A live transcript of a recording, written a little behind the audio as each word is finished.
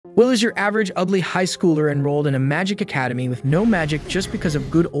Will is your average ugly high schooler enrolled in a magic academy with no magic just because of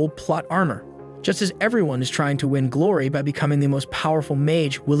good old plot armor. Just as everyone is trying to win glory by becoming the most powerful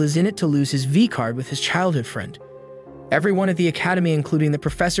mage, Will is in it to lose his V-card with his childhood friend. Everyone at the academy, including the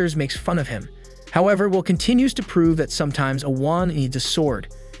professors, makes fun of him. However, Will continues to prove that sometimes a wand needs a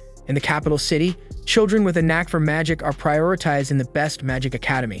sword. In the capital city, children with a knack for magic are prioritized in the best magic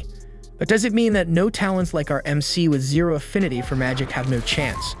academy. But does it mean that no talents like our MC with zero affinity for magic have no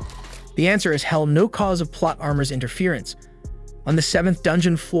chance? The answer is hell no cause of plot armor's interference. On the 7th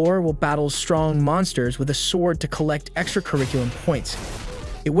dungeon floor, Will battles strong monsters with a sword to collect extracurricular points.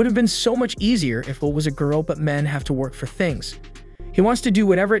 It would have been so much easier if Will was a girl, but men have to work for things. He wants to do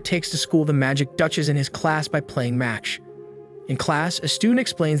whatever it takes to school the magic duchess in his class by playing match. In class, a student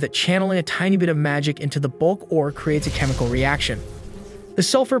explains that channeling a tiny bit of magic into the bulk ore creates a chemical reaction. The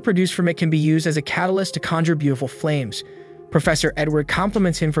sulfur produced from it can be used as a catalyst to conjure beautiful flames. Professor Edward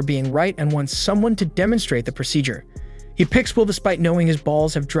compliments him for being right and wants someone to demonstrate the procedure. He picks Will despite knowing his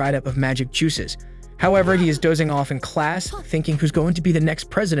balls have dried up of magic juices. However, he is dozing off in class, thinking who's going to be the next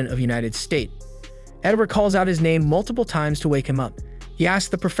president of the United States. Edward calls out his name multiple times to wake him up. He asks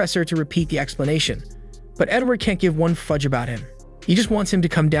the professor to repeat the explanation, but Edward can't give one fudge about him. He just wants him to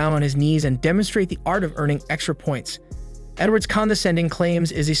come down on his knees and demonstrate the art of earning extra points. Edward's condescending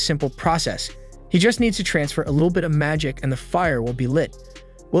claims is a simple process. He just needs to transfer a little bit of magic and the fire will be lit.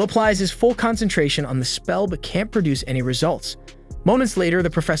 Will applies his full concentration on the spell but can't produce any results. Moments later, the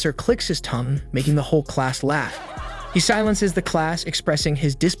professor clicks his tongue, making the whole class laugh. He silences the class, expressing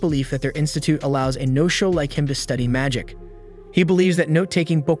his disbelief that their institute allows a no-show like him to study magic. He believes that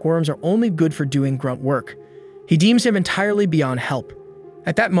note-taking bookworms are only good for doing grunt work. He deems him entirely beyond help.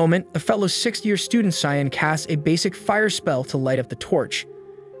 At that moment, a fellow 6th-year student, Cyan, casts a basic fire spell to light up the torch.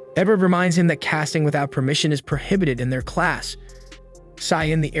 Edward reminds him that casting without permission is prohibited in their class.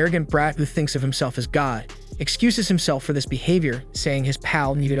 Cyan, the arrogant brat who thinks of himself as God, excuses himself for this behavior, saying his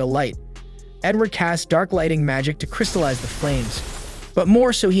pal needed a light. Edward casts dark lighting magic to crystallize the flames. But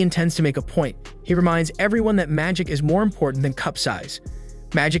more so, he intends to make a point. He reminds everyone that magic is more important than cup size.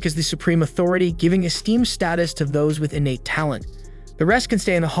 Magic is the supreme authority, giving esteemed status to those with innate talent. The rest can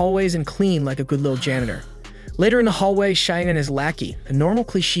stay in the hallways and clean like a good little janitor. Later in the hallway, Shine and his lackey, the normal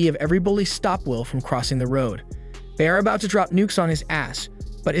cliché of every bully, stop Will from crossing the road. They are about to drop nukes on his ass,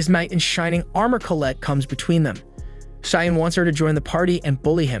 but his knight in shining armor Colette comes between them. Shine wants her to join the party and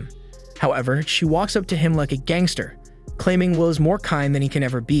bully him. However, she walks up to him like a gangster, claiming Will is more kind than he can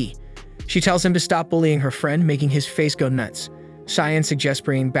ever be. She tells him to stop bullying her friend, making his face go nuts. Cyan suggests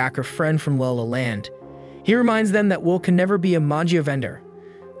bringing back her friend from Lola Land. He reminds them that Will can never be a magia vendor.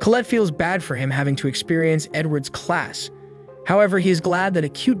 Colette feels bad for him having to experience Edward's class. However, he is glad that a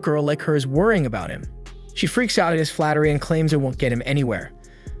cute girl like her is worrying about him. She freaks out at his flattery and claims it won't get him anywhere.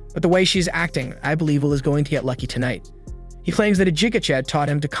 But the way she's acting, I believe Will is going to get lucky tonight. He claims that a Jigachad taught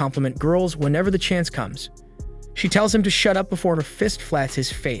him to compliment girls whenever the chance comes. She tells him to shut up before her fist flats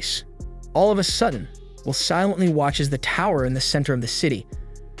his face. All of a sudden, Will silently watches the tower in the center of the city.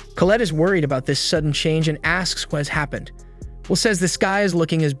 Colette is worried about this sudden change and asks what has happened. Will says the sky is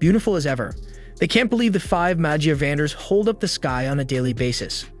looking as beautiful as ever. They can't believe the 5 Magia Vanders hold up the sky on a daily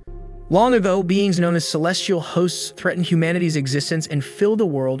basis. Long ago, beings known as celestial hosts threatened humanity's existence and filled the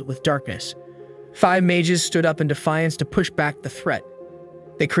world with darkness. 5 mages stood up in defiance to push back the threat.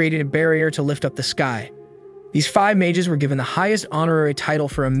 They created a barrier to lift up the sky. These 5 mages were given the highest honorary title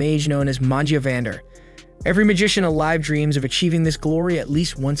for a mage known as Magia Vander. Every magician alive dreams of achieving this glory at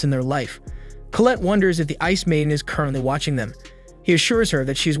least once in their life. Colette wonders if the Ice Maiden is currently watching them. He assures her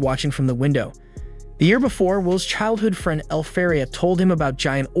that she is watching from the window. The year before, Will's childhood friend Elfaria told him about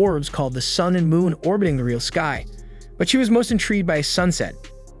giant orbs called the sun and moon orbiting the real sky, but she was most intrigued by a sunset.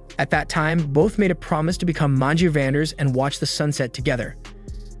 At that time, both made a promise to become Magia Vanders and watch the sunset together.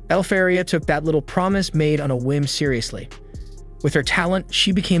 Elfaria took that little promise made on a whim seriously. With her talent,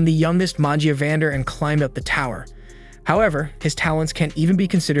 she became the youngest Magia Vander and climbed up the tower. However, his talents can't even be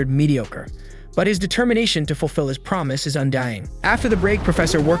considered mediocre, but his determination to fulfill his promise is undying. After the break,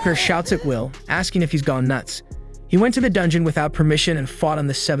 Professor Worker shouts at Will, asking if he's gone nuts. He went to the dungeon without permission and fought on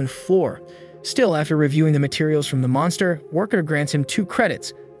the 7th floor. Still, after reviewing the materials from the monster, Worker grants him 2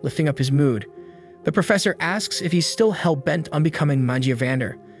 credits, lifting up his mood. The professor asks if he's still hell-bent on becoming Magia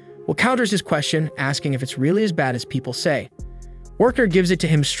Vander. Will counters his question, asking if it's really as bad as people say. Worker gives it to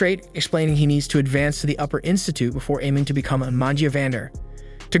him straight, explaining he needs to advance to the upper institute before aiming to become a Magia Vander.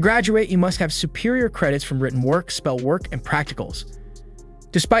 To graduate, you must have superior credits from written work, spell work, and practicals.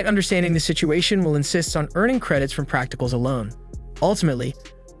 Despite understanding the situation, Will insists on earning credits from practicals alone. Ultimately,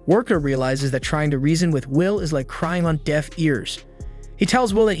 Worker realizes that trying to reason with Will is like crying on deaf ears. He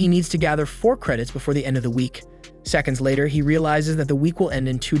tells Will that he needs to gather 4 credits before the end of the week. Seconds later, he realizes that the week will end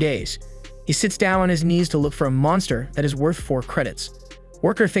in 2 days. He sits down on his knees to look for a monster that is worth 4 credits.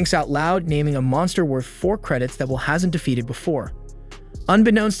 Worker thinks out loud, naming a monster worth 4 credits that Will hasn't defeated before.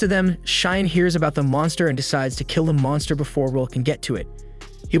 Unbeknownst to them, Cheyenne hears about the monster and decides to kill the monster before Will can get to it.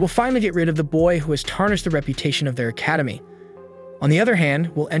 He will finally get rid of the boy who has tarnished the reputation of their academy. On the other hand,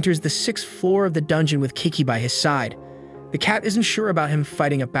 Will enters the 6th floor of the dungeon with Kiki by his side. The cat isn't sure about him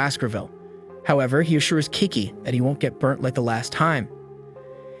fighting at Baskerville. However, he assures Kiki that he won't get burnt like the last time.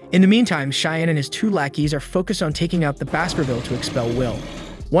 In the meantime, Cheyenne and his 2 lackeys are focused on taking out the Baskerville to expel Will.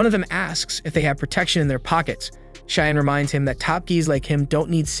 One of them asks if they have protection in their pockets. Cheyenne reminds him that top geese like him don't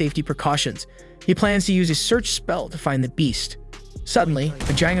need safety precautions. He plans to use his search spell to find the beast. Suddenly,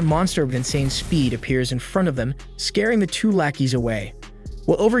 a giant monster with insane speed appears in front of them, scaring the 2 lackeys away.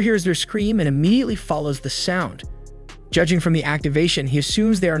 Will overhears their scream and immediately follows the sound. Judging from the activation, he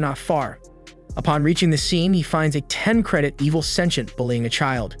assumes they are not far. Upon reaching the scene, he finds a 10-credit evil sentient bullying a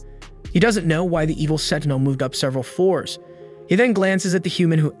child. He doesn't know why the evil sentinel moved up several floors. He then glances at the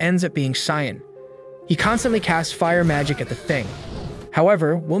human who ends up being Cyan. He constantly casts fire magic at the thing.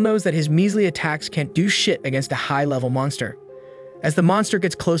 However, Will knows that his measly attacks can't do shit against a high-level monster. As the monster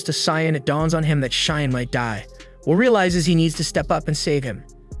gets close to Cyan, it dawns on him that Cheyenne might die. Will realizes he needs to step up and save him.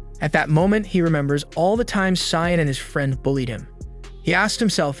 At that moment, he remembers all the times Cyan and his friend bullied him. He asks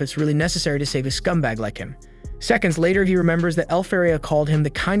himself if it's really necessary to save a scumbag like him. Seconds later, he remembers that Elfaria called him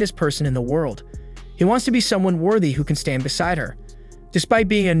the kindest person in the world. He wants to be someone worthy who can stand beside her. Despite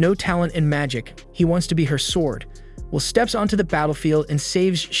being a no talent in magic, he wants to be her sword. Will steps onto the battlefield and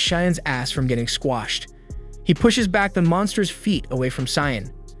saves Cheyenne's ass from getting squashed. He pushes back the monster's feet away from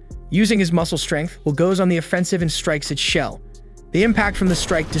Cyan. Using his muscle strength, Will goes on the offensive and strikes its shell. The impact from the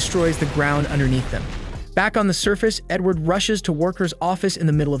strike destroys the ground underneath them. Back on the surface, Edward rushes to Worker's office in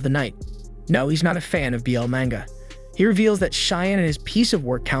the middle of the night. No, he's not a fan of BL manga. He reveals that Cheyenne and his piece of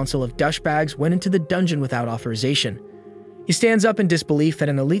work council of douchebags went into the dungeon without authorization. He stands up in disbelief that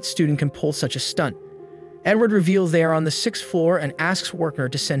an elite student can pull such a stunt. Edward reveals they are on the 6th floor and asks Worker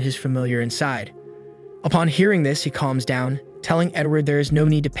to send his familiar inside. Upon hearing this, he calms down, telling Edward there is no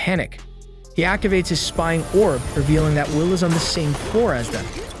need to panic. He activates his spying orb, revealing that Will is on the same floor as them.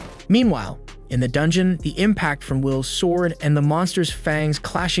 Meanwhile, in the dungeon, the impact from Will's sword and the monster's fangs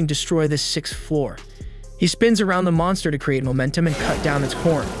clashing destroy the 6th floor. He spins around the monster to create momentum and cut down its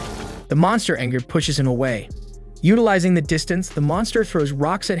horn. The monster, angered, pushes him away. Utilizing the distance, the monster throws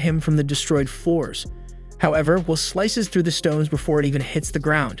rocks at him from the destroyed floors. However, Will slices through the stones before it even hits the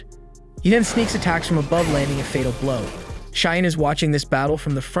ground. He then sneaks attacks from above, landing a fatal blow. Cheyenne is watching this battle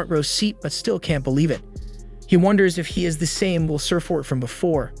from the front row seat but still can't believe it. He wonders if he is the same Will Surfort from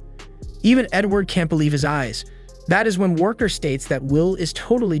before. Even Edward can't believe his eyes. That is when Worker states that Will is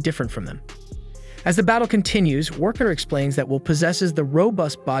totally different from them. As the battle continues, Worker explains that Will possesses the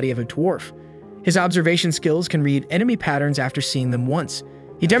robust body of a dwarf. His observation skills can read enemy patterns after seeing them once.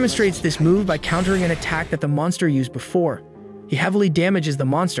 He demonstrates this move by countering an attack that the monster used before. He heavily damages the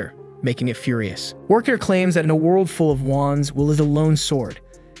monster, making it furious. Worker claims that in a world full of wands, Will is a lone sword.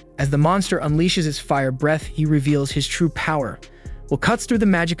 As the monster unleashes its fire breath, he reveals his true power. Will cuts through the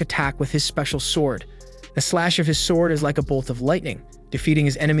magic attack with his special sword. The slash of his sword is like a bolt of lightning, defeating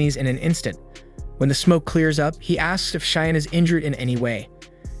his enemies in an instant. When the smoke clears up, he asks if Cheyenne is injured in any way.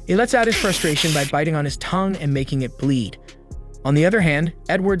 He lets out his frustration by biting on his tongue and making it bleed. On the other hand,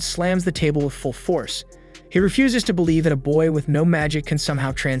 Edward slams the table with full force. He refuses to believe that a boy with no magic can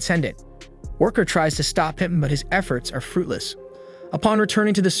somehow transcend it. Worker tries to stop him, but his efforts are fruitless. Upon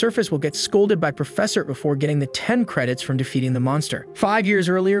returning to the surface, Will get scolded by Professor before getting the 10 credits from defeating the monster. 5 years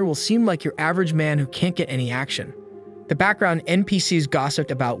earlier, Will seem like your average man who can't get any action. The background NPCs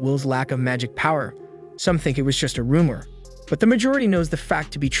gossiped about Will's lack of magic power. Some think it was just a rumor, but the majority knows the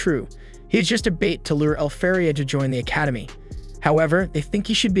fact to be true. He is just a bait to lure Elfaria to join the academy. However, they think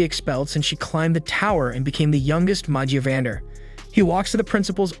he should be expelled since she climbed the tower and became the youngest Magiavander. He walks to the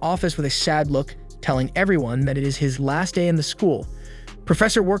principal's office with a sad look, telling everyone that it is his last day in the school.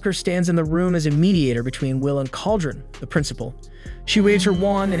 Professor Worker stands in the room as a mediator between Will and Cauldron, the principal. She waves her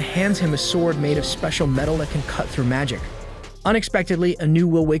wand and hands him a sword made of special metal that can cut through magic. Unexpectedly, a new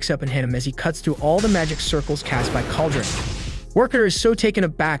Will wakes up in him as he cuts through all the magic circles cast by Cauldron. Worker is so taken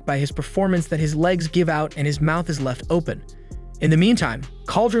aback by his performance that his legs give out and his mouth is left open. In the meantime,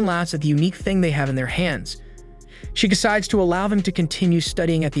 Cauldron laughs at the unique thing they have in their hands. She decides to allow him to continue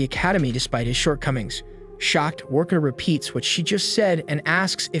studying at the academy despite his shortcomings. Shocked, Worker repeats what she just said and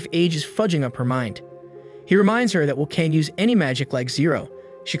asks if age is fudging up her mind. He reminds her that Will can't use any magic like Zero.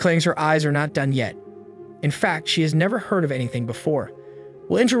 She claims her eyes are not done yet. In fact, she has never heard of anything before.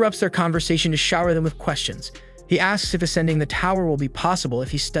 Will interrupts their conversation to shower them with questions. He asks if ascending the tower will be possible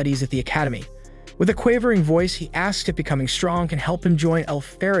if he studies at the academy. With a quavering voice, he asks if becoming strong can help him join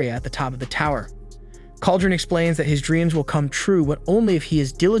Elferia at the top of the tower. Cauldron explains that his dreams will come true, but only if he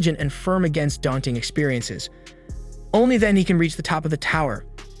is diligent and firm against daunting experiences. Only then he can reach the top of the tower.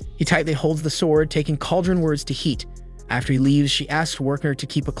 He tightly holds the sword, taking Cauldron words to heat. After he leaves, she asks Werkner to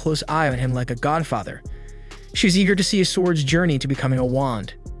keep a close eye on him like a godfather. She's eager to see his sword's journey to becoming a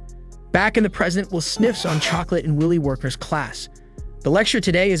wand. Back in the present, Will sniffs on chocolate in Willy Werkner's class. The lecture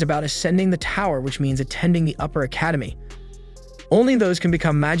today is about ascending the tower, which means attending the upper academy. Only those can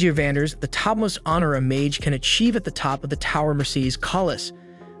become Magiavanders, the topmost honor a mage can achieve at the top of the tower. Mercedes Collis.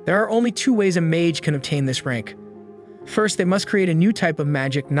 There are only two ways a mage can obtain this rank. First, they must create a new type of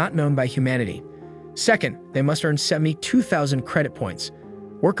magic not known by humanity. Second, they must earn 72,000 credit points.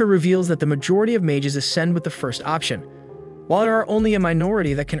 Werkner reveals that the majority of mages ascend with the first option, while there are only a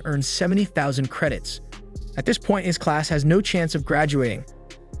minority that can earn 70,000 credits. At this point, his class has no chance of graduating.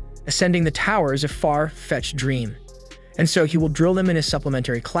 Ascending the tower is a far-fetched dream, and so he will drill them in his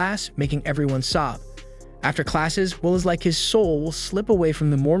supplementary class, making everyone sob. After classes, Will is like his soul will slip away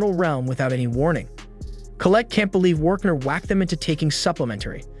from the mortal realm without any warning. Colette can't believe Werkner whacked them into taking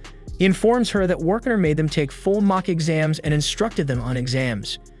supplementary. He informs her that Werkner made them take full mock exams and instructed them on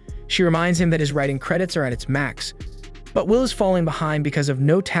exams. She reminds him that his writing credits are at its max. But Will is falling behind because of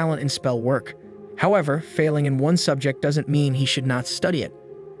no talent in spell work. However, failing in one subject doesn't mean he should not study it.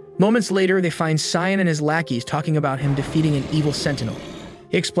 Moments later, they find Cyan and his lackeys talking about him defeating an evil sentinel.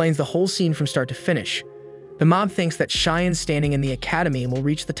 He explains the whole scene from start to finish. The mob thinks that Cyan's standing in the academy and will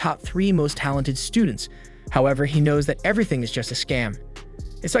reach the top 3 most talented students. However, he knows that everything is just a scam.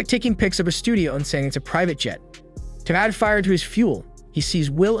 It's like taking pics of a studio and saying it's a private jet. To add fire to his fuel, he sees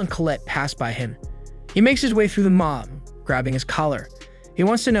Will and Colette pass by him. He makes his way through the mob, grabbing his collar. He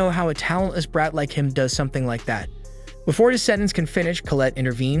wants to know how a talentless brat like him does something like that. Before his sentence can finish, Colette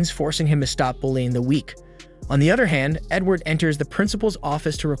intervenes, forcing him to stop bullying the weak. On the other hand, Edward enters the principal's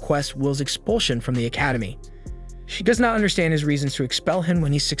office to request Will's expulsion from the academy. She does not understand his reasons to expel him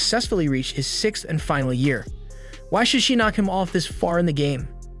when he successfully reached his 6th and final year. Why should she knock him off this far in the game?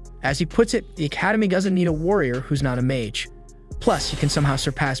 As he puts it, the academy doesn't need a warrior who's not a mage. Plus, he can somehow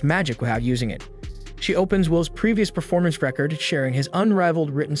surpass magic without using it. She opens Will's previous performance record, sharing his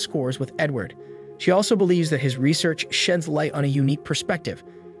unrivaled written scores with Edward. She also believes that his research sheds light on a unique perspective.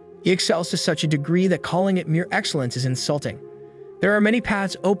 He excels to such a degree that calling it mere excellence is insulting. There are many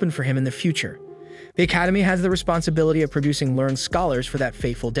paths open for him in the future. The academy has the responsibility of producing learned scholars for that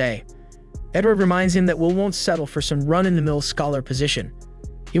fateful day. Edward reminds him that Will won't settle for some run-in-the-mill scholar position.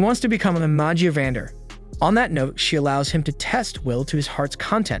 He wants to become a Magiavander. On that note, she allows him to test Will to his heart's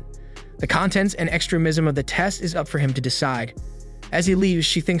content. The contents and extremism of the test is up for him to decide. As he leaves,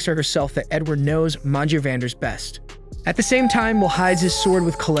 she thinks to herself that Edward knows Magiavanders best. At the same time, Will hides his sword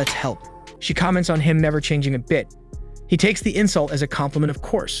with Colette's help. She comments on him never changing a bit. He takes the insult as a compliment, of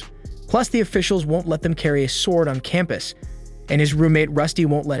course. Plus, the officials won't let them carry a sword on campus, and his roommate Rusty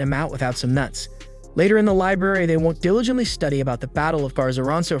won't let him out without some nuts. Later in the library, they won't diligently study about the Battle of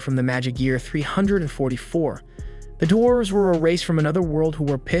Garzaranso from the magic year 344. The dwarves were a race from another world who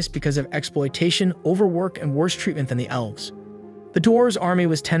were pissed because of exploitation, overwork, and worse treatment than the elves. The dwarves' army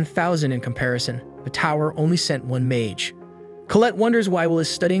was 10,000 in comparison. The tower only sent 1 mage. Colette wonders why Will is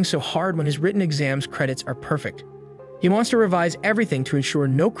studying so hard when his written exams credits are perfect. He wants to revise everything to ensure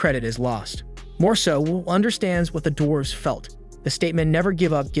no credit is lost. More so, Will understands what the dwarves felt. The statement "never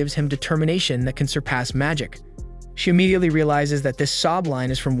give up" gives him determination that can surpass magic. She immediately realizes that this sob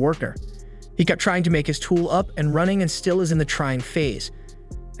line is from Werkner. He kept trying to make his tool up and running and still is in the trying phase.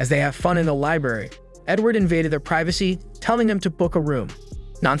 As they have fun in the library, Edward invaded their privacy, telling them to book a room.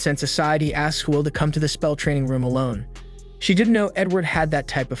 Nonsense aside, he asks Will to come to the spell training room alone. She didn't know Edward had that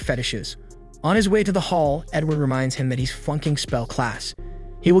type of fetishes. On his way to the hall, Edward reminds him that he's flunking spell class.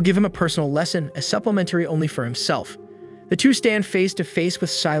 He will give him a personal lesson, a supplementary only for himself. The two stand face to face with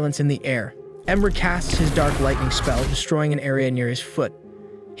silence in the air. Edward casts his dark lightning spell, destroying an area near his foot.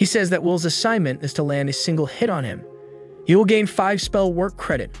 He says that Will's assignment is to land a single hit on him. He will gain 5 spell work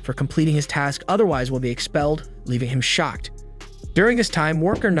credit for completing his task, otherwise will be expelled, leaving him shocked. During this time,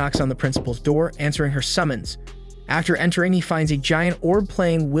 Werkner knocks on the principal's door, answering her summons. After entering, he finds a giant orb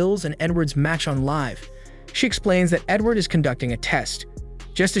playing Will's and Edward's match on live. She explains that Edward is conducting a test.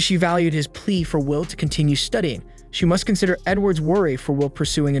 Just as she valued his plea for Will to continue studying, she must consider Edward's worry for Will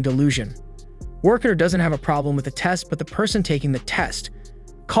pursuing a delusion. Werkner doesn't have a problem with the test, but the person taking the test.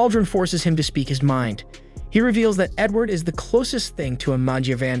 Cauldron forces him to speak his mind. He reveals that Edward is the closest thing to a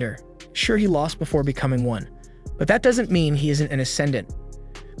Magiavander. Sure, he lost before becoming one, but that doesn't mean he isn't an ascendant.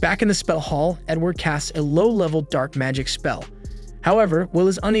 Back in the spell hall, Edward casts a low-level dark magic spell. However, Will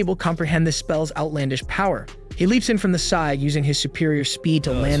is unable to comprehend this spell's outlandish power. He leaps in from the side using his superior speed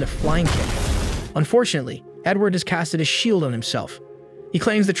to land a flying kick. Unfortunately, Edward has casted a shield on himself. He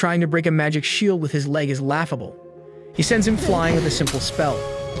claims that trying to break a magic shield with his leg is laughable. He sends him flying with a simple spell.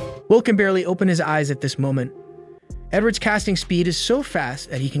 Will can barely open his eyes at this moment. Edward's casting speed is so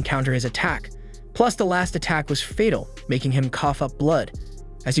fast that he can counter his attack. Plus, the last attack was fatal, making him cough up blood.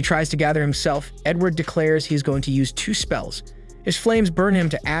 As he tries to gather himself, Edward declares he is going to use 2 spells. His flames burn him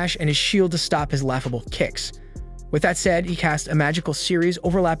to ash and his shield to stop his laughable kicks. With that said, he casts a magical series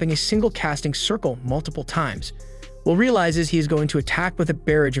overlapping a single casting circle multiple times. Will realizes he is going to attack with a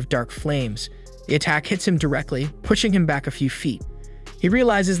barrage of dark flames. The attack hits him directly, pushing him back a few feet. He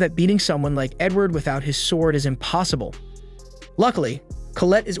realizes that beating someone like Edward without his sword is impossible. Luckily,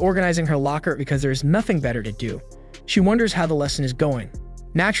 Colette is organizing her locker because there is nothing better to do. She wonders how the lesson is going.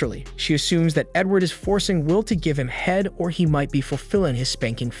 Naturally, she assumes that Edward is forcing Will to give him head or he might be fulfilling his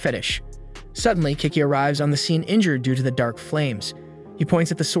spanking fetish. Suddenly, Kiki arrives on the scene injured due to the dark flames. He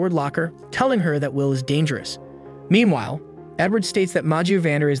points at the sword locker, telling her that Will is dangerous. Meanwhile, Edward states that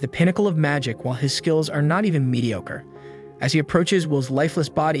Maggiovander is the pinnacle of magic while his skills are not even mediocre. As he approaches Will's lifeless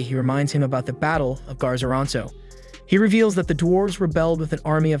body, he reminds him about the Battle of Garzaranzo. He reveals that the dwarves rebelled with an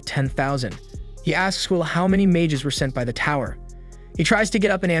army of 10,000. He asks Will how many mages were sent by the tower. He tries to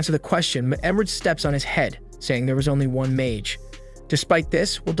get up and answer the question, but Edward steps on his head, saying there was only 1 mage. Despite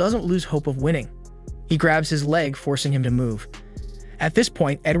this, Will doesn't lose hope of winning. He grabs his leg, forcing him to move. At this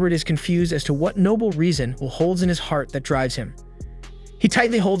point, Edward is confused as to what noble reason Will holds in his heart that drives him. He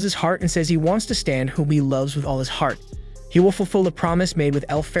tightly holds his heart and says he wants to stand whom he loves with all his heart. He will fulfill the promise made with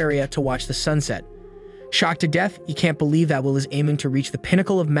Elfaria to watch the sunset. Shocked to death, he can't believe that Will is aiming to reach the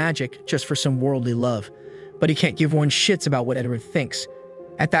pinnacle of magic just for some worldly love. But he can't give one shits about what Edward thinks.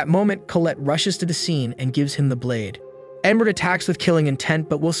 At that moment, Colette rushes to the scene and gives him the blade. Edward attacks with killing intent,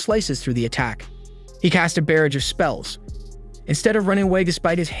 but Will slices through the attack. He casts a barrage of spells. Instead of running away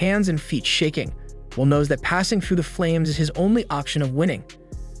despite his hands and feet shaking, Will knows that passing through the flames is his only option of winning.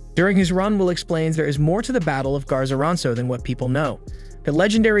 During his run, Will explains there is more to the Battle of Garzaranzo than what people know. The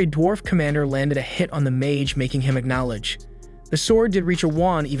legendary dwarf commander landed a hit on the mage, making him acknowledge. The sword did reach a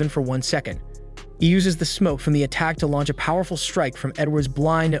wand even for 1 second. He uses the smoke from the attack to launch a powerful strike from Edward's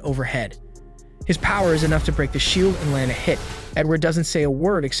blind overhead. His power is enough to break the shield and land a hit. Edward doesn't say a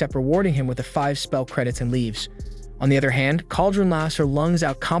word except rewarding him with the 5 spell credits and leaves. On the other hand, Cauldron laughs her lungs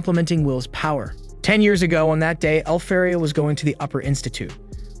out, complimenting Will's power. 10 years ago on that day, Elfaria was going to the Upper Institute.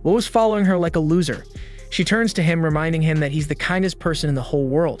 Will was following her like a loser. She turns to him, reminding him that he's the kindest person in the whole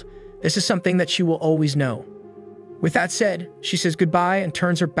world. This is something that she will always know. With that said, she says goodbye and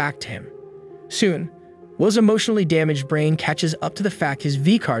turns her back to him. Soon, Will's emotionally damaged brain catches up to the fact his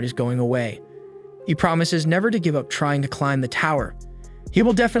V-card is going away. He promises never to give up trying to climb the tower. He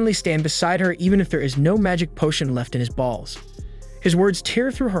will definitely stand beside her even if there is no magic potion left in his balls. His words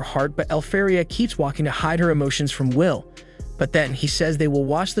tear through her heart, but Elfaria keeps walking to hide her emotions from Will. But then he says they will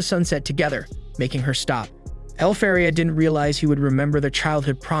watch the sunset together, making her stop. Elfaria didn't realize he would remember their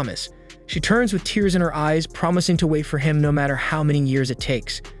childhood promise. She turns with tears in her eyes, promising to wait for him no matter how many years it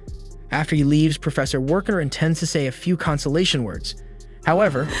takes. After he leaves, Professor Workner intends to say a few consolation words.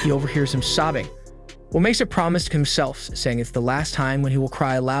 However, he overhears him sobbing. Will makes a promise to himself, saying it's the last time when he will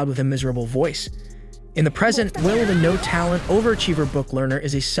cry aloud with a miserable voice. In the present, Will, the no-talent, overachiever book learner,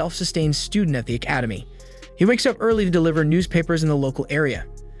 is a self-sustained student at the academy. He wakes up early to deliver newspapers in the local area.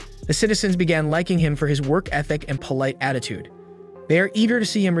 The citizens began liking him for his work ethic and polite attitude. They are eager to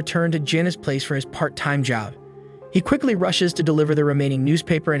see him return to Janna's place for his part-time job. He quickly rushes to deliver the remaining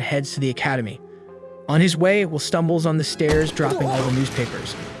newspaper and heads to the academy. On his way, Will stumbles on the stairs, dropping all the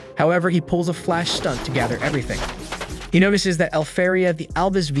newspapers. However, he pulls a flash stunt to gather everything. He notices that Elfaria, the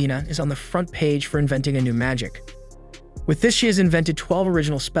Albus Vina, is on the front page for inventing a new magic. With this, she has invented 12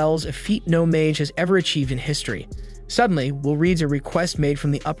 original spells, a feat no mage has ever achieved in history. Suddenly, Will reads a request made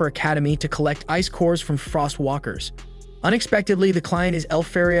from the Upper Academy to collect ice cores from frost walkers. Unexpectedly, the client is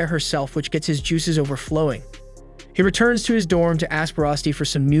Elfaria herself, which gets his juices overflowing. He returns to his dorm to ask Rosti for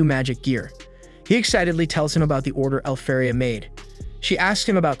some new magic gear. He excitedly tells him about the order Elfaria made. She asks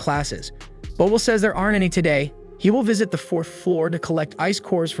him about classes, but Will says there aren't any today. He will visit the 4th floor to collect ice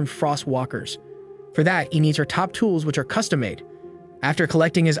cores from frost walkers. For that, he needs her top tools, which are custom-made. After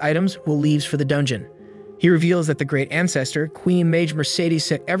collecting his items, Will leaves for the dungeon. He reveals that the great ancestor, Queen Mage Mercedes,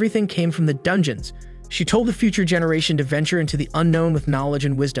 said everything came from the dungeons. She told the future generation to venture into the unknown with knowledge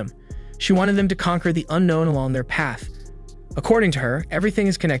and wisdom. She wanted them to conquer the unknown along their path. According to her, everything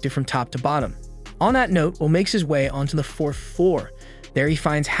is connected from top to bottom. On that note, Will makes his way onto the 4th floor. There he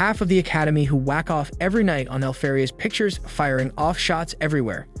finds half of the academy who whack off every night on Elfaria's pictures, firing off shots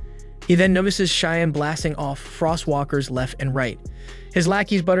everywhere. He then notices Cheyenne blasting off Frostwalkers left and right. His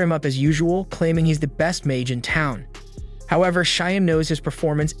lackeys butter him up as usual, claiming he's the best mage in town. However, Cheyenne knows his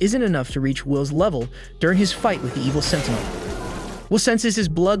performance isn't enough to reach Will's level during his fight with the evil Sentinel. Will senses his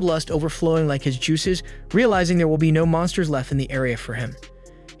bloodlust overflowing like his juices, realizing there will be no monsters left in the area for him.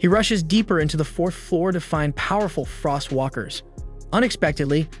 He rushes deeper into the 4th floor to find powerful Frostwalkers.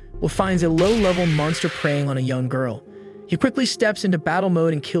 Unexpectedly, Will finds a low-level monster preying on a young girl. He quickly steps into battle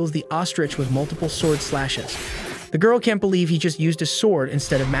mode and kills the ostrich with multiple sword slashes. The girl can't believe he just used a sword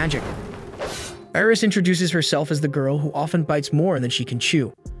instead of magic. Iris introduces herself as the girl who often bites more than she can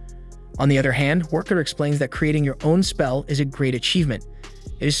chew. On the other hand, Worker explains that creating your own spell is a great achievement.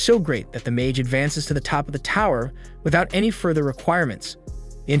 It is so great that the mage advances to the top of the tower without any further requirements.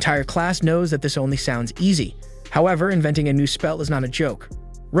 The entire class knows that this only sounds easy. However, inventing a new spell is not a joke.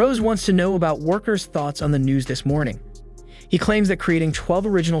 Rose wants to know about Worker's thoughts on the news this morning. He claims that creating 12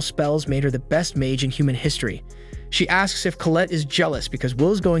 original spells made her the best mage in human history. She asks if Colette is jealous because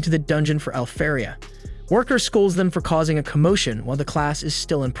Will is going to the dungeon for Elfaria. Worker scolds them for causing a commotion while the class is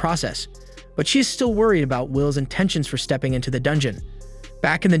still in process, but she's still worried about Will's intentions for stepping into the dungeon.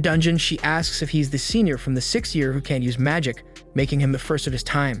 Back in the dungeon, she asks if he's the senior from the 6th year who can't use magic, making him the first of his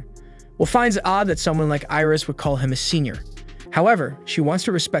time. Will finds it odd that someone like Iris would call him a senior. However, she wants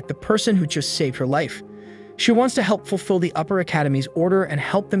to respect the person who just saved her life. She wants to help fulfill the Upper Academy's order and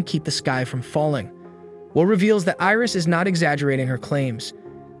help them keep the sky from falling. Will reveals that Iris is not exaggerating her claims.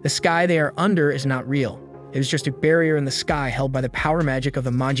 The sky they are under is not real. It is just a barrier in the sky held by the power magic of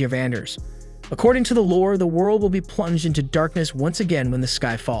the Magiavanders. According to the lore, the world will be plunged into darkness once again when the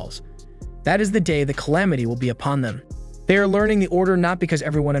sky falls. That is the day the calamity will be upon them. They are learning the order not because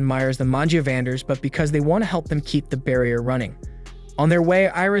everyone admires the Magiavanders, but because they want to help them keep the barrier running. On their way,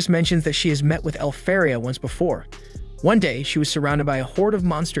 Iris mentions that she has met with Elfaria once before. One day, she was surrounded by a horde of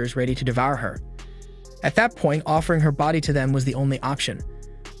monsters ready to devour her. At that point, offering her body to them was the only option.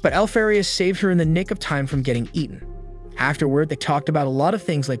 But Elfaria saved her in the nick of time from getting eaten. Afterward, they talked about a lot of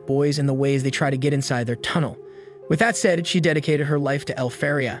things like boys and the ways they try to get inside their tunnel. With that said, she dedicated her life to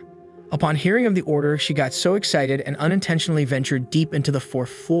Elfaria. Upon hearing of the order, she got so excited and unintentionally ventured deep into the 4th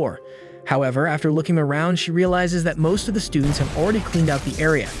floor. However, after looking around, she realizes that most of the students have already cleaned out the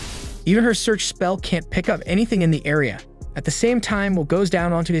area. Even her search spell can't pick up anything in the area. At the same time, Will goes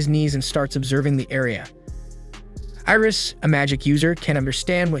down onto his knees and starts observing the area. Iris, a magic user, can't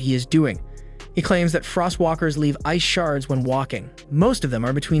understand what he is doing. He claims that Frostwalkers leave ice shards when walking. Most of them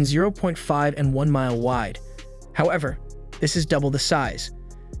are between 0.5 and 1 mile wide. However, this is double the size.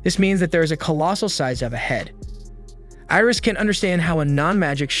 This means that there is a colossal size of a head. Iris can't understand how a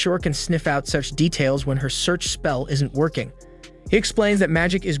non-magic sure can sniff out such details when her search spell isn't working. He explains that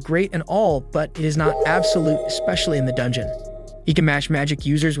magic is great and all, but it is not absolute, especially in the dungeon. He can match magic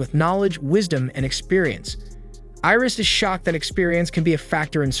users with knowledge, wisdom, and experience. Iris is shocked that experience can be a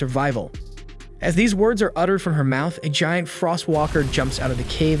factor in survival. As these words are uttered from her mouth, a giant Frostwalker jumps out of the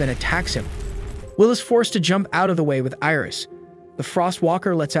cave and attacks him. Will is forced to jump out of the way with Iris. The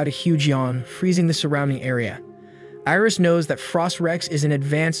Frostwalker lets out a huge yawn, freezing the surrounding area. Iris knows that Frostrex is an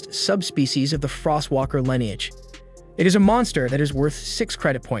advanced subspecies of the Frostwalker lineage. It is a monster that is worth 6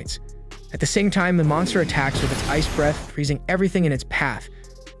 credit points. At the same time, the monster attacks with its ice breath, freezing everything in its path.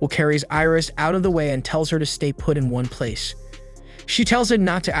 Will carries Iris out of the way and tells her to stay put in one place. She tells him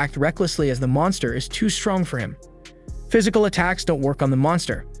not to act recklessly as the monster is too strong for him. Physical attacks don't work on the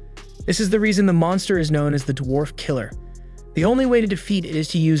monster. This is the reason the monster is known as the Dwarf Killer. The only way to defeat it is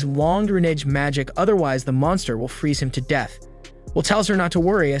to use long-range magic, otherwise the monster will freeze him to death. Will tells her not to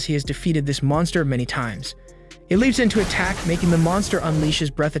worry as he has defeated this monster many times. He leaps into attack, making the monster unleash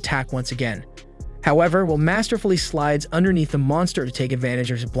his breath attack once again. However, Will masterfully slides underneath the monster to take advantage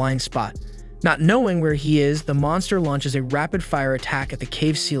of his blind spot. Not knowing where he is, the monster launches a rapid-fire attack at the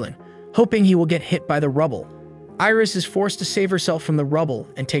cave ceiling, hoping he will get hit by the rubble. Iris is forced to save herself from the rubble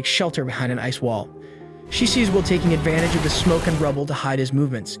and take shelter behind an ice wall. She sees Will taking advantage of the smoke and rubble to hide his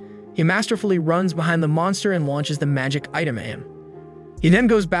movements. He masterfully runs behind the monster and launches the magic item at him. He then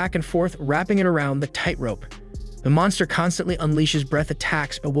goes back and forth, wrapping it around the tightrope. The monster constantly unleashes breath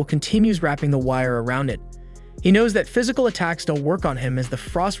attacks, but Will continues wrapping the wire around it. He knows that physical attacks don't work on him as the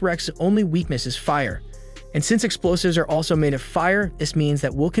Frostrex's only weakness is fire. And since explosives are also made of fire, this means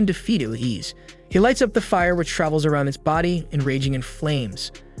that Will can defeat it with ease. He lights up the fire which travels around its body, enraging in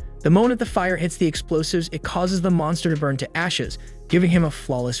flames. The moment the fire hits the explosives, it causes the monster to burn to ashes, giving him a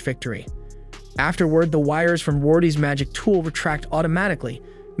flawless victory. Afterward, the wires from Rorty's magic tool retract automatically,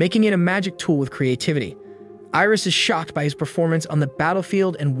 making it a magic tool with creativity. Iris is shocked by his performance on the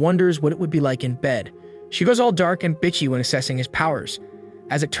battlefield and wonders what it would be like in bed. She goes all dark and bitchy when assessing his powers.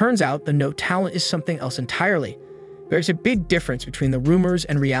 As it turns out, the note talent is something else entirely. There's a big difference between the rumors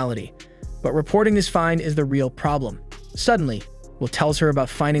and reality, but reporting this find is the real problem. Suddenly, Will tells her about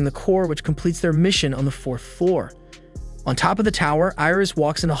finding the core which completes their mission on the 4th floor. On top of the tower, Iris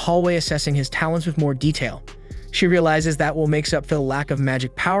walks in the hallway assessing his talents with more detail. She realizes that Will makes up for the lack of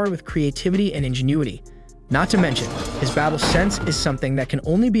magic power with creativity and ingenuity. Not to mention, his battle sense is something that can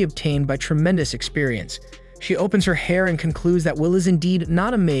only be obtained by tremendous experience. She opens her hair and concludes that Will is indeed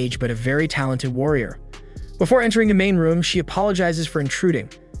not a mage but a very talented warrior. Before entering the main room, she apologizes for intruding.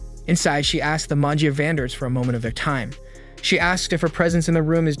 Inside, she asks the Magia Vanders for a moment of their time. She asks if her presence in the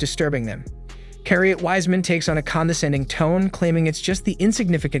room is disturbing them. Harriet Wiseman takes on a condescending tone, claiming it's just the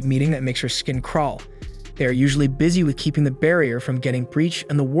insignificant meeting that makes her skin crawl. They are usually busy with keeping the barrier from getting breached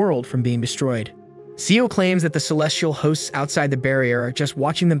and the world from being destroyed. Zio claims that the celestial hosts outside the barrier are just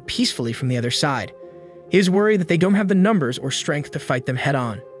watching them peacefully from the other side. He is worried that they don't have the numbers or strength to fight them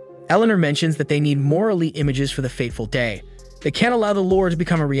head-on. Eleanor mentions that they need more elite images for the fateful day. They can't allow the lore to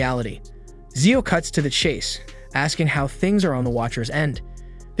become a reality. Zio cuts to the chase, asking how things are on the Watcher's end.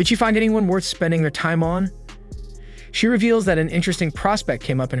 Did she find anyone worth spending their time on? She reveals that an interesting prospect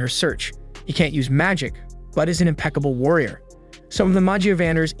came up in her search. He can't use magic, but is an impeccable warrior. Some of the Magia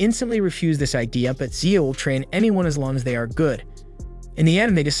Vanders instantly refuse this idea, but Zio will train anyone as long as they are good. In the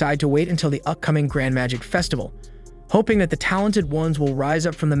end, they decide to wait until the upcoming Grand Magic Festival, hoping that the talented ones will rise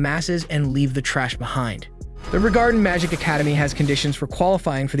up from the masses and leave the trash behind. The Regarden Magic Academy has conditions for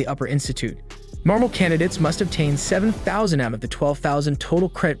qualifying for the Upper Institute. Normal candidates must obtain 7,000 out of the 12,000 total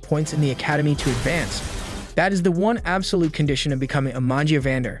credit points in the academy to advance. That is the one absolute condition of becoming a Magia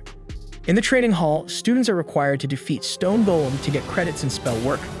Vander. In the training hall, students are required to defeat Stone Golem to get credits in spell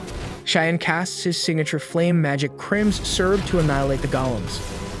work. Cheyenne casts his signature flame magic Crim's Serve to annihilate the golems.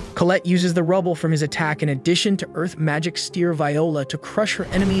 Colette uses the rubble from his attack in addition to Earth Magic Steer Viola to crush her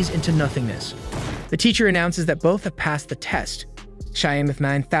enemies into nothingness. The teacher announces that both have passed the test. Cheyenne with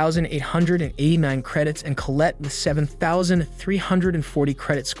 9,889 credits and Colette with 7,340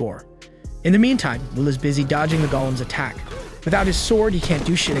 credit score. In the meantime, Will is busy dodging the golem's attack. Without his sword, he can't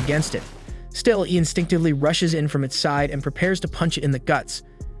do shit against it. Still, he instinctively rushes in from its side and prepares to punch it in the guts.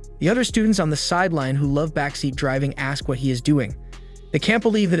 The other students on the sideline who love backseat driving ask what he is doing. They can't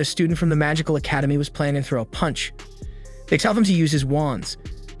believe that a student from the Magical Academy was planning to throw a punch. They tell him to use his wands.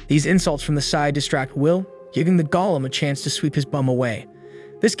 These insults from the side distract Will, giving the golem a chance to sweep his bum away.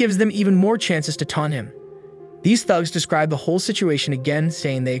 This gives them even more chances to taunt him. These thugs describe the whole situation again,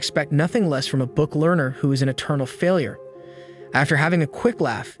 saying they expect nothing less from a book learner who is an eternal failure. After having a quick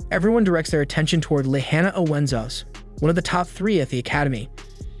laugh, everyone directs their attention toward Lehana Owenzos, one of the top 3 at the academy.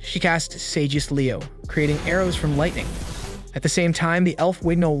 She casts Sage's Leo, creating arrows from lightning. At the same time, the elf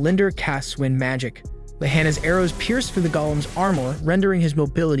Wignall Linder casts Wind Magic. Lehana's arrows pierce through the golem's armor, rendering his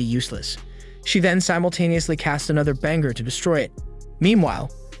mobility useless. She then simultaneously casts another banger to destroy it. Meanwhile,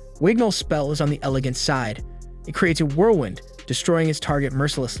 Wignall's spell is on the elegant side. It creates a whirlwind, destroying its target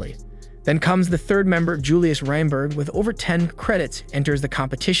mercilessly. Then comes the third member, Julius Reinberg, with over 10 credits, enters the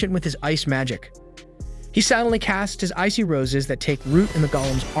competition with his ice magic. He silently casts his icy roses that take root in the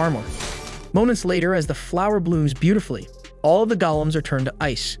golem's armor. Moments later, as the flower blooms beautifully, all of the golems are turned to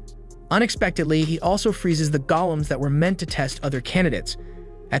ice. Unexpectedly, he also freezes the golems that were meant to test other candidates.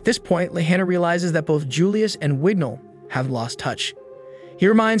 At this point, Lehana realizes that both Julius and Wignall have lost touch. He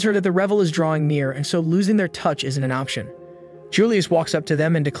reminds her that the revel is drawing near, and so losing their touch isn't an option. Julius walks up to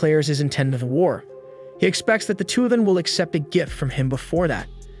them and declares his intent of the war. He expects that the two of them will accept a gift from him before that.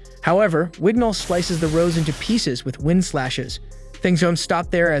 However, Wignall slices the rose into pieces with wind slashes. Things don't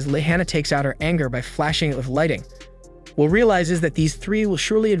stop there as Lehana takes out her anger by flashing it with lightning. Will realizes that these 3 will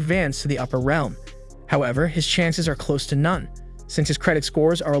surely advance to the upper realm. However, his chances are close to none, since his credit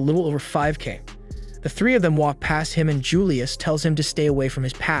scores are a little over 5k. The 3 of them walk past him and Julius tells him to stay away from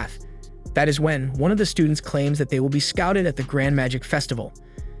his path. That is when one of the students claims that they will be scouted at the Grand Magic Festival.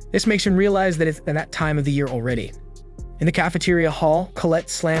 This makes him realize that it's that time of the year already. In the cafeteria hall, Colette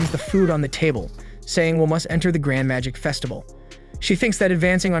slams the food on the table, saying Will must enter the Grand Magic Festival. She thinks that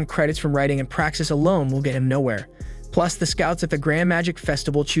advancing on credits from writing and praxis alone will get him nowhere. Plus, the scouts at the Grand Magic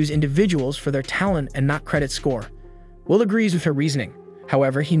Festival choose individuals for their talent and not credit score. Will agrees with her reasoning.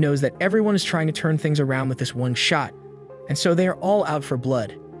 However, he knows that everyone is trying to turn things around with this one shot, and so they are all out for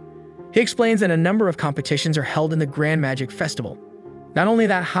blood. He explains that a number of competitions are held in the Grand Magic Festival. Not only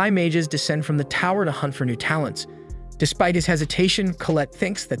that, high mages descend from the tower to hunt for new talents. Despite his hesitation, Colette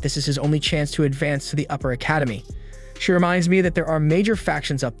thinks that this is his only chance to advance to the upper academy. She reminds me that there are major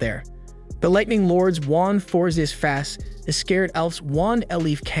factions up there. The Lightning Lord's wand Thorsius Fast, the Scared Elf's wand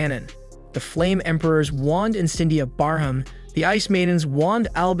Elif Cannon, the Flame Emperor's wand Incendia Barham, the Ice Maiden's wand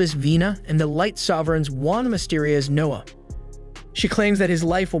Albus Vina, and the Light Sovereign's wand Mysteria's Noah. She claims that his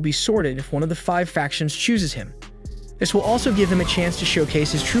life will be sorted if one of the 5 factions chooses him. This will also give him a chance to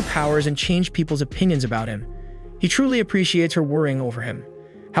showcase his true powers and change people's opinions about him. He truly appreciates her worrying over him.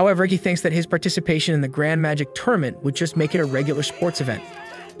 However, he thinks that his participation in the Grand Magic Tournament would just make it a regular sports event.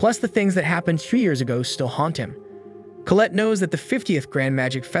 Plus, the things that happened 3 years ago still haunt him. Colette knows that the 50th Grand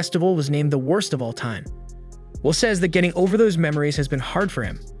Magic Festival was named the worst of all time. Will says that getting over those memories has been hard for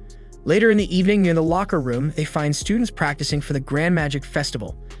him. Later in the evening, near the locker room, they find students practicing for the Grand Magic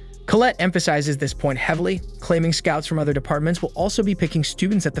Festival. Colette emphasizes this point heavily, claiming scouts from other departments will also be picking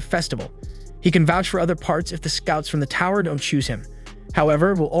students at the festival. He can vouch for other parts if the scouts from the tower don't choose him.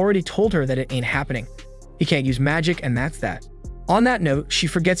 However, Will already told her that it ain't happening. He can't use magic, and that's that. On that note, she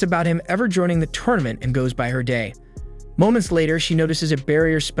forgets about him ever joining the tournament and goes by her day. Moments later, she notices a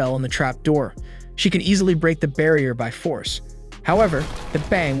barrier spell on the trap door. She can easily break the barrier by force. However, the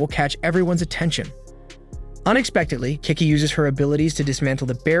bang will catch everyone's attention. Unexpectedly, Kiki uses her abilities to dismantle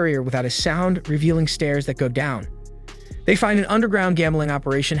the barrier without a sound, revealing stairs that go down. They find an underground gambling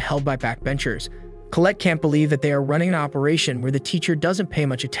operation held by backbenchers. Colette can't believe that they are running an operation where the teacher doesn't pay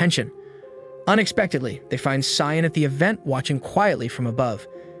much attention. Unexpectedly, they find Cyan at the event watching quietly from above.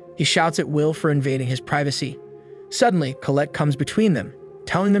 He shouts at Will for invading his privacy. Suddenly, Colette comes between them,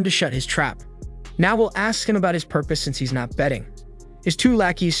 telling them to shut his trap. Now Will asks him about his purpose since he's not betting. His 2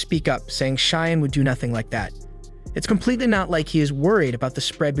 lackeys speak up, saying Cyan would do nothing like that. It's completely not like he is worried about the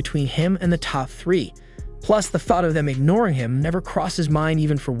spread between him and the top 3. Plus, the thought of them ignoring him never crossed his mind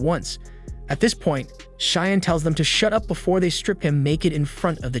even for once. At this point, Cyan tells them to shut up before they strip him naked in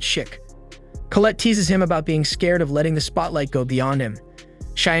front of the chick. Colette teases him about being scared of letting the spotlight go beyond him.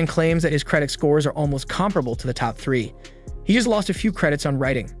 Cyan claims that his credit scores are almost comparable to the top 3. He just lost a few credits on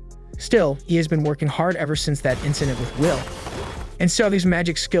writing. Still, he has been working hard ever since that incident with Will, and so his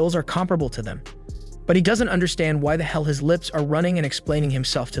magic skills are comparable to them. But he doesn't understand why the hell his lips are running and explaining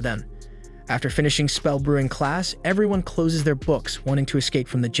himself to them. After finishing spell brewing class, everyone closes their books, wanting to escape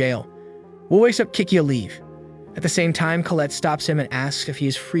from the jail. Will wakes up Kiki to leave. At the same time, Colette stops him and asks if he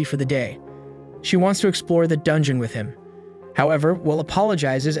is free for the day. She wants to explore the dungeon with him. However, Will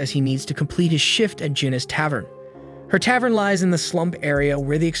apologizes as he needs to complete his shift at Jinna's tavern. Her tavern lies in the slump area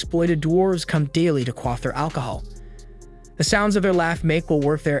where the exploited dwarves come daily to quaff their alcohol. The sounds of their laugh make Will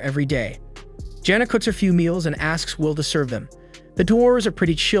work there every day. Jenna cooks a few meals and asks Will to serve them. The dwarves are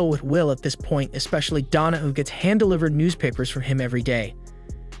pretty chill with Will at this point, especially Donna, who gets hand-delivered newspapers from him every day.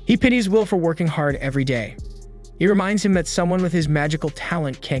 He pities Will for working hard every day. He reminds him that someone with his magical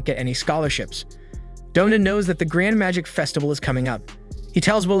talent can't get any scholarships. Donna knows that the Grand Magic Festival is coming up. He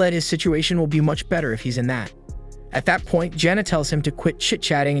tells Will that his situation will be much better if he's in that. At that point, Jenna tells him to quit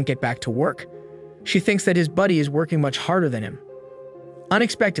chit-chatting and get back to work. She thinks that his buddy is working much harder than him.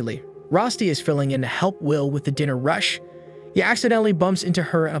 Unexpectedly, Rosti is filling in to help Will with the dinner rush. He accidentally bumps into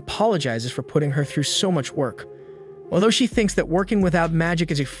her and apologizes for putting her through so much work. Although she thinks that working without magic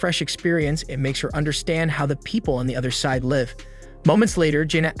is a fresh experience, it makes her understand how the people on the other side live. Moments later,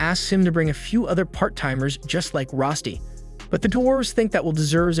 Jenna asks him to bring a few other part-timers just like Rosti. But the dwarves think that Will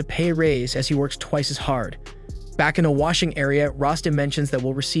deserves a pay raise as he works twice as hard. Back in the washing area, Rosti mentions that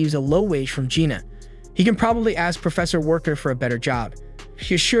Will receives a low wage from Gina. He can probably ask Professor Worker for a better job.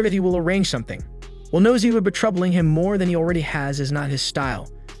 She is sure that he will arrange something. Will knows he would be troubling him more than he already has is not his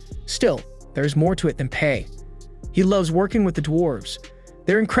style. Still, there is more to it than pay. He loves working with the dwarves.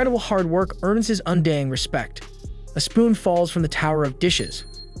 Their incredible hard work earns his undying respect. A spoon falls from the tower of dishes,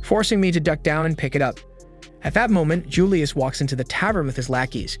 forcing me to duck down and pick it up. At that moment, Julius walks into the tavern with his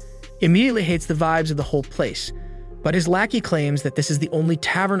lackeys. He immediately hates the vibes of the whole place, but his lackey claims that this is the only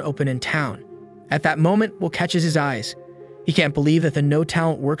tavern open in town. At that moment, Will catches his eyes. He can't believe that the no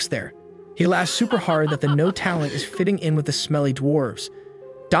talent works there. He laughs super hard that the no talent is fitting in with the smelly dwarves.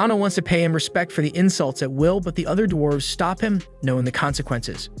 Donna wants to pay him respect for the insults at Will, but the other dwarves stop him, knowing the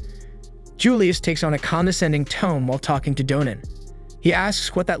consequences. Julius takes on a condescending tone while talking to Donan. He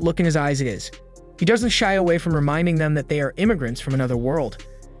asks what that look in his eyes is. He doesn't shy away from reminding them that they are immigrants from another world.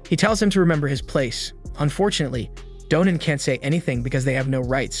 He tells him to remember his place. Unfortunately, Donan can't say anything because they have no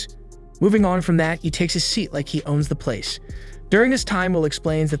rights. Moving on from that, he takes his seat like he owns the place. During this time, Will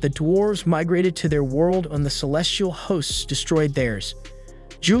explains that the dwarves migrated to their world when the celestial hosts destroyed theirs.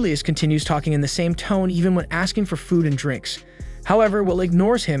 Julius continues talking in the same tone even when asking for food and drinks. However, Will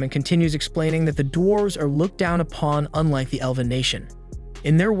ignores him and continues explaining that the dwarves are looked down upon unlike the elven nation.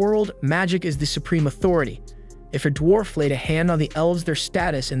 In their world, magic is the supreme authority. If a dwarf laid a hand on the elves, their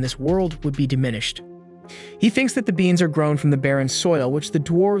status in this world would be diminished. He thinks that the beans are grown from the barren soil, which the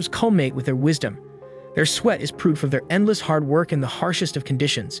dwarves culminate with their wisdom. Their sweat is proof of their endless hard work in the harshest of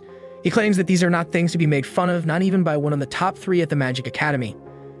conditions. He claims that these are not things to be made fun of, not even by one of the top 3 at the Magic Academy.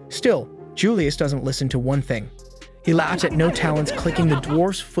 Still, Julius doesn't listen to one thing. He laughs at No Talent's clicking the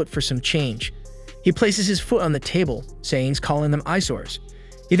dwarf's foot for some change. He places his foot on the table, saying he's calling them eyesores.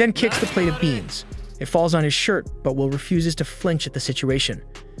 He then kicks the plate of beans. It falls on his shirt, but Will refuses to flinch at the situation.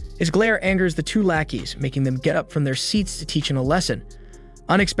 His glare angers the 2 lackeys, making them get up from their seats to teach him a lesson.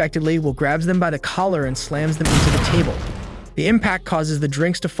 Unexpectedly, Will grabs them by the collar and slams them into the table. The impact causes the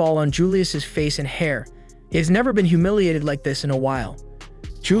drinks to fall on Julius's face and hair. He has never been humiliated like this in a while.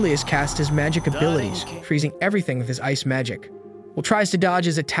 Julius casts his magic abilities, freezing everything with his ice magic. Will tries to dodge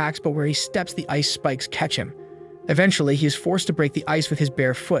his attacks, but where he steps, the ice spikes catch him. Eventually, he is forced to break the ice with his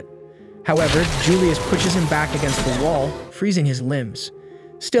bare foot. However, Julius pushes him back against the wall, freezing his limbs.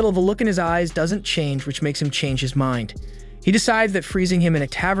 Still, the look in his eyes doesn't change, which makes him change his mind. He decides that freezing him in a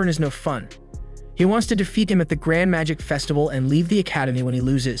tavern is no fun. He wants to defeat him at the Grand Magic Festival and leave the academy when he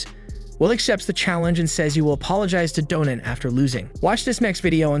loses. Will accepts the challenge and says he will apologize to Donan after losing. Watch this next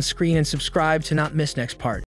video on screen and subscribe to not miss next part.